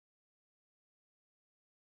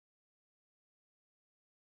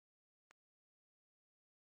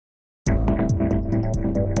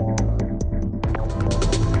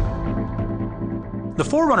The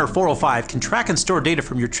Forerunner 405 can track and store data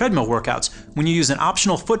from your treadmill workouts when you use an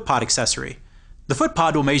optional foot pod accessory. The foot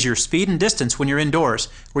pod will measure your speed and distance when you're indoors,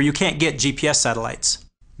 where you can't get GPS satellites.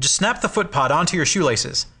 Just snap the foot pod onto your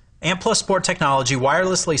shoelaces. Ant Plus Sport technology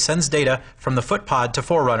wirelessly sends data from the foot pod to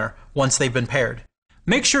Forerunner once they've been paired.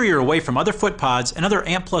 Make sure you're away from other foot pods and other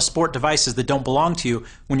Ant Plus Sport devices that don't belong to you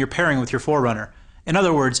when you're pairing with your Forerunner. In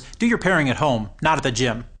other words, do your pairing at home, not at the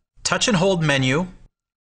gym. Touch and hold menu,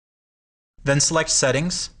 then select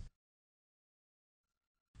Settings,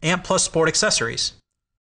 Ant Plus Sport Accessories.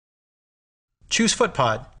 Choose Foot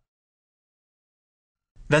Pod,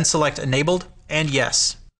 then select Enabled and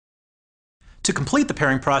Yes. To complete the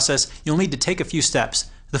pairing process, you'll need to take a few steps.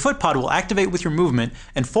 The foot pod will activate with your movement,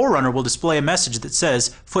 and Forerunner will display a message that says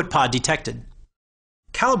Foot Pod Detected.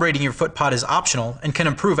 Calibrating your foot pod is optional and can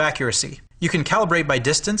improve accuracy. You can calibrate by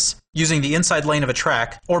distance, using the inside lane of a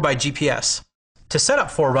track, or by GPS. To set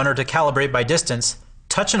up Forerunner to calibrate by distance,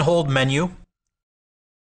 touch and hold menu,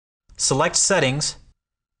 select Settings,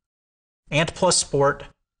 Ant Plus Sport,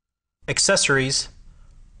 Accessories,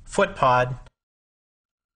 Foot Pod,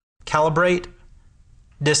 Calibrate,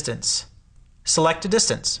 Distance. Select a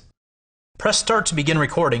distance. Press Start to begin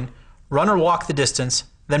recording, run or walk the distance,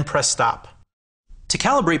 then press Stop. To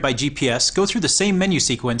calibrate by GPS, go through the same menu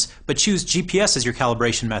sequence, but choose GPS as your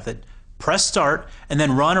calibration method. Press Start, and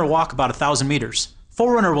then run or walk about 1,000 meters.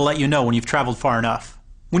 Forerunner will let you know when you've traveled far enough.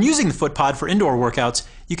 When using the foot pod for indoor workouts,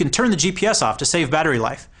 you can turn the GPS off to save battery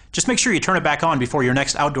life. Just make sure you turn it back on before your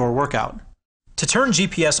next outdoor workout. To turn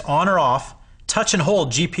GPS on or off, touch and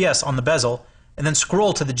hold GPS on the bezel, and then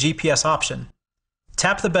scroll to the GPS option.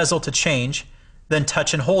 Tap the bezel to change, then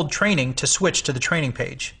touch and hold Training to switch to the training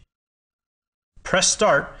page. Press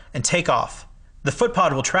Start and take off. The foot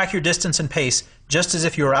pod will track your distance and pace just as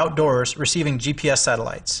if you were outdoors receiving GPS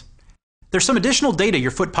satellites. There's some additional data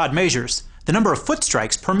your foot pod measures, the number of foot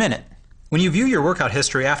strikes per minute. When you view your workout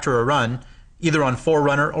history after a run, either on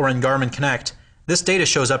Forerunner or in Garmin Connect, this data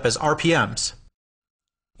shows up as RPMs.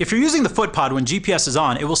 If you're using the foot pod when GPS is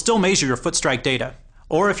on, it will still measure your foot strike data.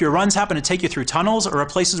 Or if your runs happen to take you through tunnels or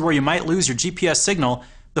places where you might lose your GPS signal,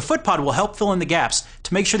 the foot pod will help fill in the gaps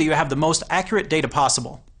to make sure that you have the most accurate data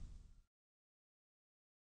possible.